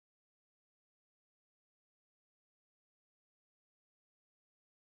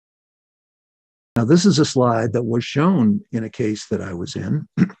Now, this is a slide that was shown in a case that I was in,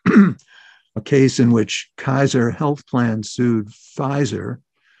 a case in which Kaiser Health Plan sued Pfizer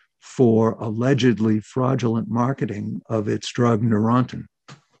for allegedly fraudulent marketing of its drug Neurontin.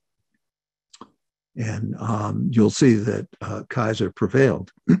 And you'll see that Kaiser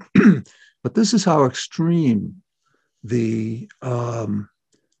prevailed. But this is how extreme the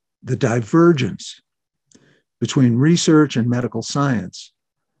divergence between research and medical science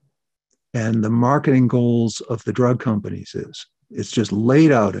and the marketing goals of the drug companies is. It's just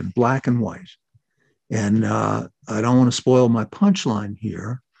laid out in black and white. And I don't want to spoil my punchline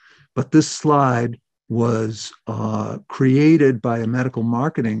here, but this slide was created by a medical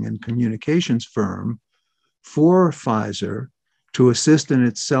marketing and communications firm for Pfizer to assist in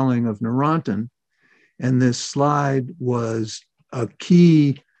its selling of Neurontin. And this slide was a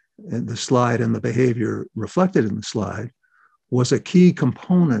key, the slide and the behavior reflected in the slide was a key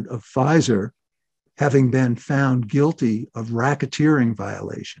component of Pfizer having been found guilty of racketeering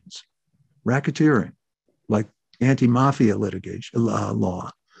violations. Racketeering, like anti-mafia litigation law.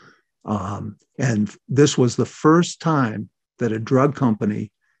 And this was the first time that a drug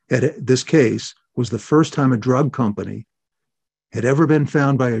company, this case was the first time a drug company had ever been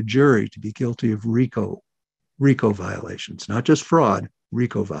found by a jury to be guilty of RICO violations, not just fraud,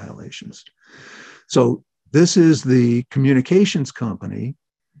 RICO violations. So this is the communications company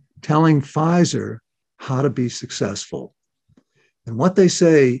telling Pfizer how to be successful. And what they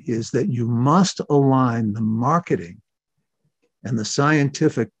say is that you must align the marketing and the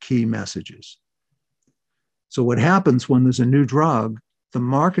scientific key messages. So what happens when there's a new drug, the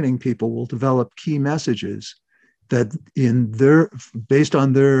marketing people will develop key messages that based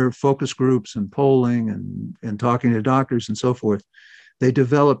on their focus groups and polling and talking to doctors and so forth, they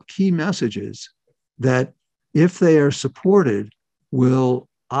develop key messages that, if they are supported, will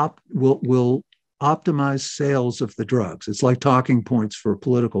optimize sales of the drugs. It's like talking points for a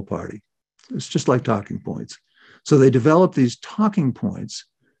political party. It's just like talking points. So they develop these talking points,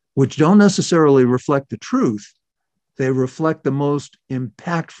 which don't necessarily reflect the truth. They reflect the most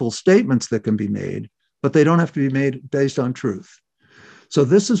impactful statements that can be made, but they don't have to be made based on truth. So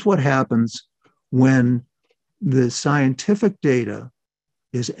this is what happens when the scientific data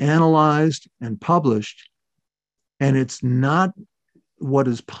is analyzed and published, and it's not, what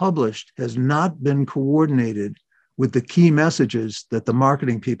is published has not been coordinated with the key messages that the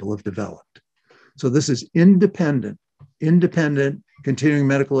marketing people have developed. So this is independent continuing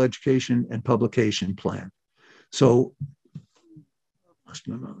medical education and publication plan. So, lost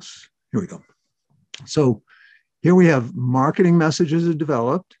my mouse. Here we go. So here we have marketing messages are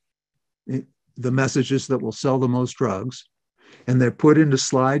developed, the messages that will sell the most drugs, and they're put into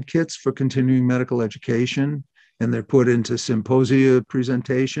slide kits for continuing medical education, and they're put into symposia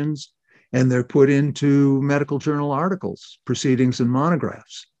presentations, and they're put into medical journal articles, proceedings, and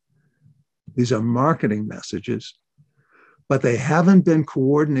monographs. These are marketing messages, but they haven't been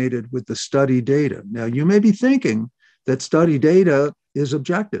coordinated with the study data. Now, you may be thinking that study data is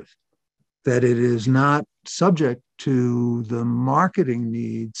objective, that it is not subject to the marketing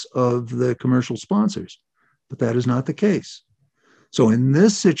needs of the commercial sponsors, but that is not the case. So in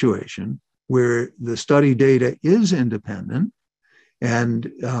this situation, where the study data is independent,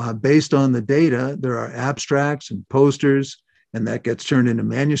 and based on the data, there are abstracts and posters, and that gets turned into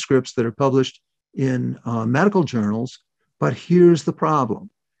manuscripts that are published in medical journals. But here's the problem.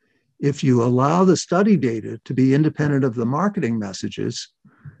 If you allow the study data to be independent of the marketing messages,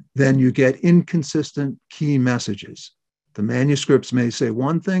 then you get inconsistent key messages. The manuscripts may say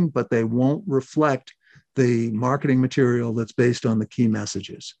one thing, but they won't reflect the marketing material that's based on the key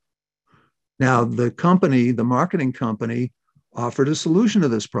messages. Now, the marketing company, offered a solution to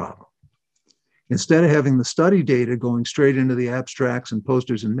this problem. Instead of having the study data going straight into the abstracts and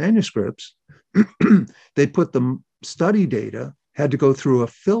posters and manuscripts, they put the study data, had to go through a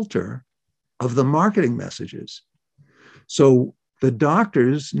filter of the marketing messages. So the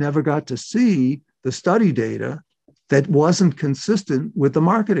doctors never got to see the study data that wasn't consistent with the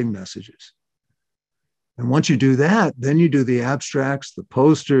marketing messages. And once you do that, then you do the abstracts, the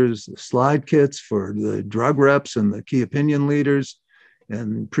posters, the slide kits for the drug reps and the key opinion leaders,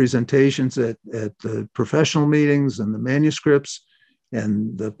 and presentations at the professional meetings, and the manuscripts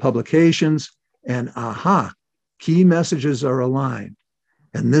and the publications. And key messages are aligned.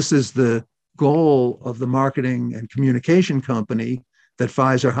 And this is the goal of the marketing and communication company that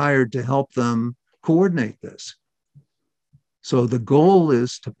Pfizer hired to help them coordinate this. So the goal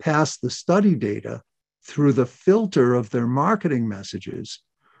is to pass the study data through the filter of their marketing messages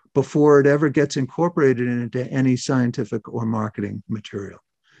before it ever gets incorporated into any scientific or marketing material.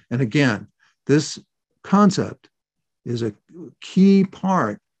 And again, This concept is a key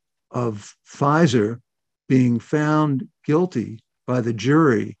part of Pfizer being found guilty by the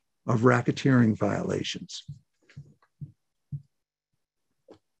jury of racketeering violations.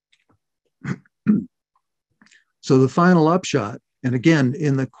 So the final upshot, and again,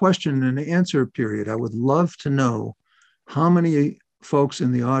 in the question and answer period, I would love to know how many folks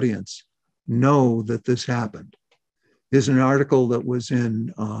in the audience know that this happened. There's an article that was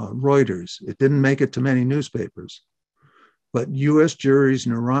in Reuters. It didn't make it to many newspapers, but U.S. jury's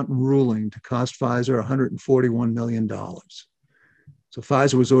Neurontin ruling to cost Pfizer $141 million. So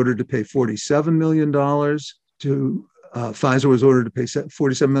Pfizer was ordered to pay $47 million to, Pfizer was ordered to pay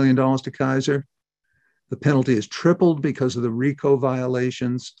 $47 million to Kaiser. The penalty is tripled because of the RICO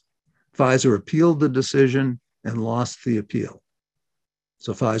violations. Pfizer appealed the decision and lost the appeal.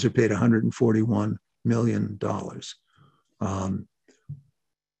 So Pfizer paid $141 million.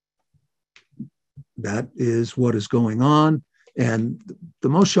 That is what is going on. And the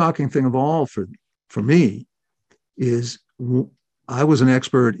most shocking thing of all for me is I was an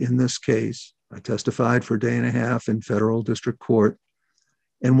expert in this case. I testified for a day and a half in federal district court.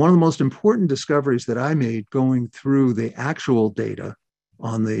 And one of the most important discoveries that I made going through the actual data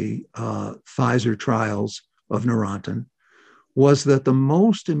on the Pfizer trials of Neurontin was that the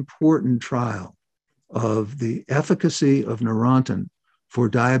most important trial of the efficacy of Neurontin for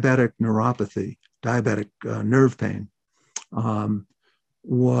diabetic neuropathy, diabetic nerve pain,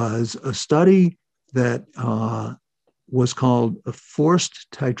 was a study that was called a forced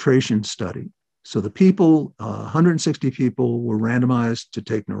titration study. So the people, 160 people were randomized to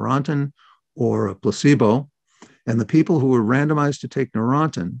take Neurontin or a placebo, and the people who were randomized to take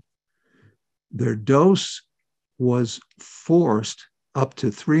Neurontin, their dose was forced up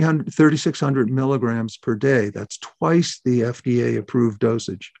to 3,600 milligrams per day. That's twice the FDA-approved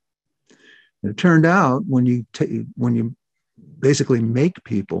dosage. And it turned out when you basically make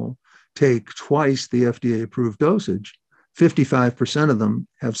people take twice the FDA-approved dosage, 55% of them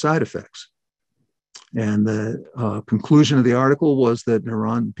have side effects. And the conclusion of the article was that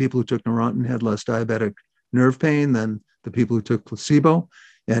people who took Neurontin had less diabetic nerve pain than the people who took placebo.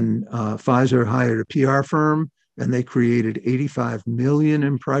 And Pfizer hired a PR firm, and they created 85 million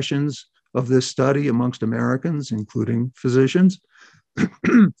impressions of this study amongst Americans, including physicians.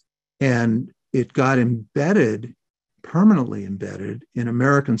 And it got permanently embedded in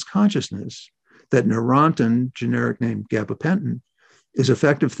Americans' consciousness that Neurontin, generic name gabapentin, is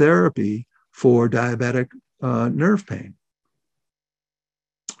effective therapy for diabetic nerve pain.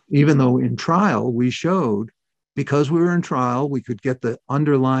 Even though in trial we showed, because we were in trial, we could get the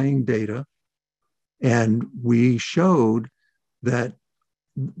underlying data, and we showed that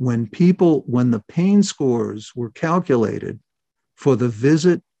when the pain scores were calculated for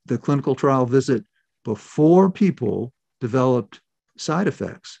the clinical trial visit before people developed side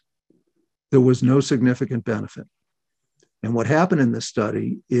effects, there was no significant benefit. And what happened in this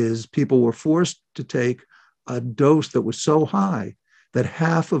study is people were forced to take a dose that was so high that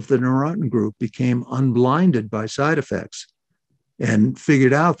half of the Neurontin group became unblinded by side effects and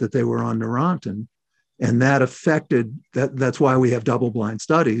figured out that they were on Neurontin. And that affected, that's why we have double-blind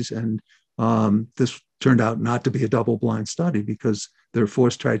studies. And this turned out not to be a double-blind study because their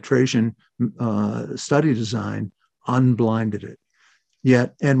forced titration study design unblinded it.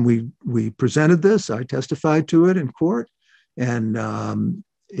 Yet, and we presented this, I testified to it in court, and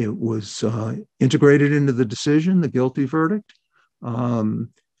it was integrated into the decision, the guilty verdict.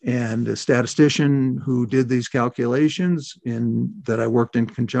 And a statistician who did these calculations that I worked in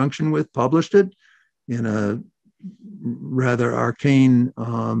conjunction with published it in a rather arcane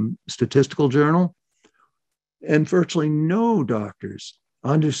statistical journal. And virtually no doctors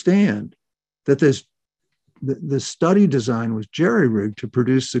understand that the study design was jerry-rigged to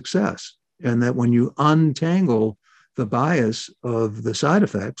produce success, and that when you untangle the bias of the side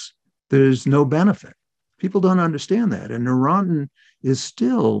effects, there's no benefit. People don't understand that. And Neurontin is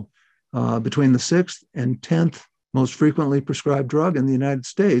still between the 6th and 10th most frequently prescribed drug in the United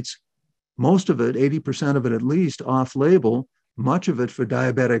States, most of it, 80% of it at least, off-label, much of it for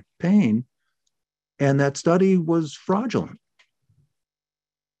diabetic pain. And that study was fraudulent.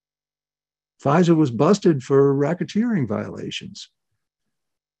 Pfizer was busted for racketeering violations.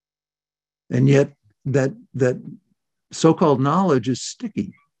 And yet that so-called knowledge is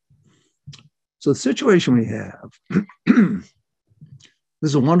sticky. So the situation we have, this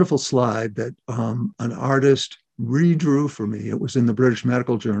is a wonderful slide that an artist redrew for me. It was in the British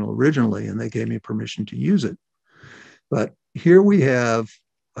Medical Journal originally, and they gave me permission to use it. But here we have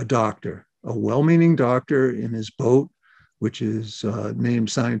a doctor, a well-meaning doctor in his boat which is named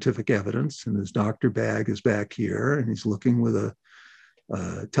scientific evidence. And his doctor bag is back here, and he's looking with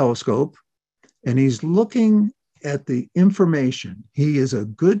a telescope, and he's looking at the information. He is a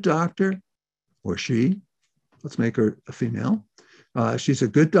good doctor, or she, let's make her a female. She's a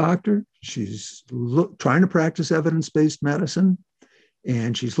good doctor. She's trying to practice evidence-based medicine,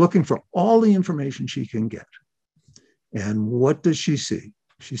 and she's looking for all the information she can get. And what does she see?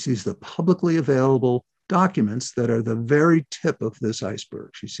 She sees the publicly available documents that are the very tip of this iceberg.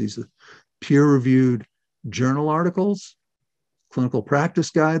 She sees the peer-reviewed journal articles, clinical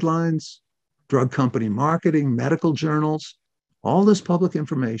practice guidelines, drug company marketing, medical journals, all this public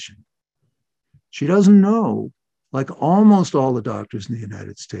information. She doesn't know, like almost all the doctors in the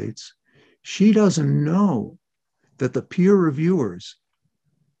United States, she doesn't know that the peer reviewers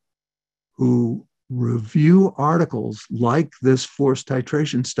who review articles like this forced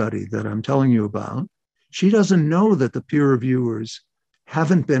titration study that I'm telling you about, she doesn't know that the peer reviewers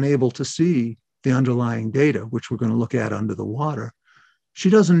haven't been able to see the underlying data, which we're going to look at under the water. She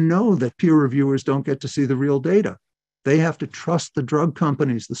doesn't know that peer reviewers don't get to see the real data. They have to trust the drug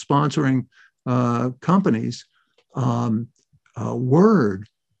companies, the sponsoring companies' word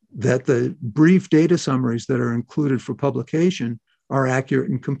that the brief data summaries that are included for publication are accurate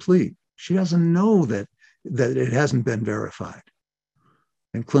and complete. She doesn't know that it hasn't been verified.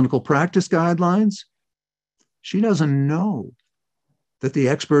 And clinical practice guidelines, she doesn't know that the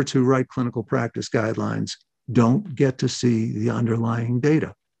experts who write clinical practice guidelines don't get to see the underlying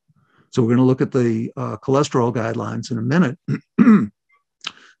data. So we're going to look at the cholesterol guidelines in a minute.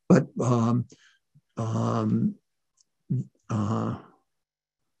 But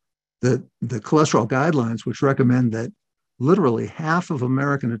the cholesterol guidelines, which recommend that literally half of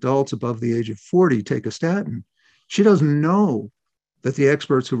American adults above the age of 40 take a statin, she doesn't know that the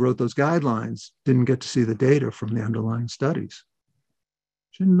experts who wrote those guidelines didn't get to see the data from the underlying studies.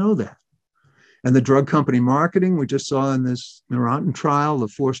 She didn't know that. And the drug company marketing, we just saw in this Neurontin trial, the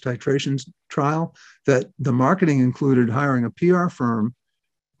forced titration trial, that the marketing included hiring a PR firm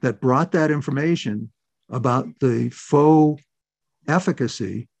that brought that information about the faux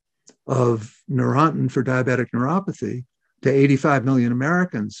efficacy of Neurontin for diabetic neuropathy to 85 million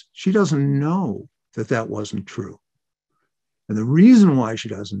Americans. She doesn't know that that wasn't true. And the reason why she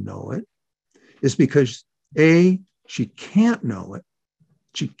doesn't know it is because, A, she can't know it.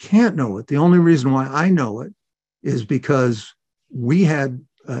 She can't know it. The only reason why I know it is because we had,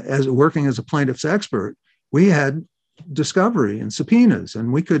 as working as a plaintiff's expert, we had discovery and subpoenas,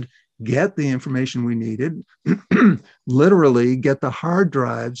 and we could get the information we needed, literally get the hard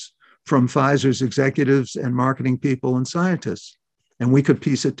drives from Pfizer's executives and marketing people and scientists, and we could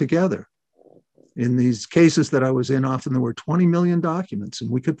piece it together. In these cases that I was in, often there were 20 million documents, and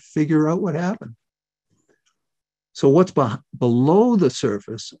we could figure out what happened. So what's below the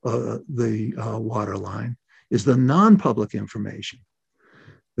surface of the waterline is the non-public information.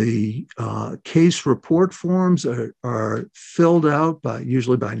 The case report forms are filled out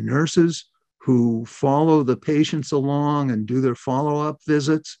usually by nurses who follow the patients along and do their follow-up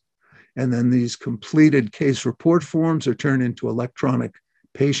visits. And then these completed case report forms are turned into electronic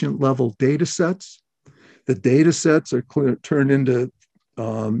patient-level data sets. The data sets are turned into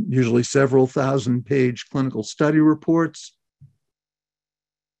usually several thousand-page clinical study reports.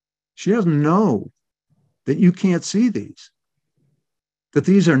 She doesn't know that you can't see these, that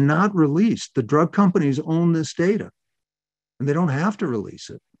these are not released. The drug companies own this data, and they don't have to release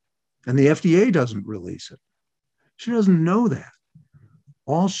it. And the FDA doesn't release it. She doesn't know that.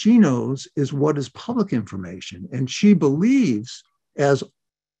 All she knows is what is public information. And she believes, as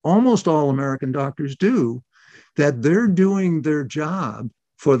almost all American doctors do, that they're doing their job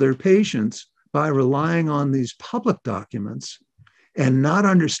for their patients by relying on these public documents and not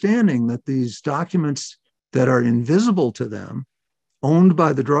understanding that these documents that are invisible to them, owned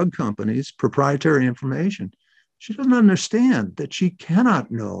by the drug companies, proprietary information, she doesn't understand that she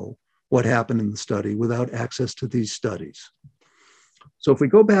cannot know what happened in the study without access to these studies. So if we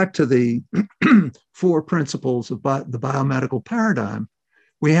go back to the 4 principles of the biomedical paradigm,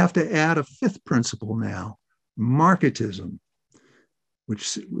 we have to add a 5th principle now, marketism,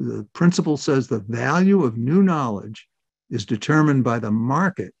 which the principle says the value of new knowledge is determined by the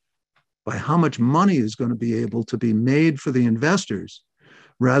market, by how much money is going to be able to be made for the investors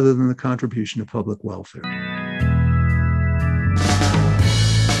rather than the contribution to public welfare.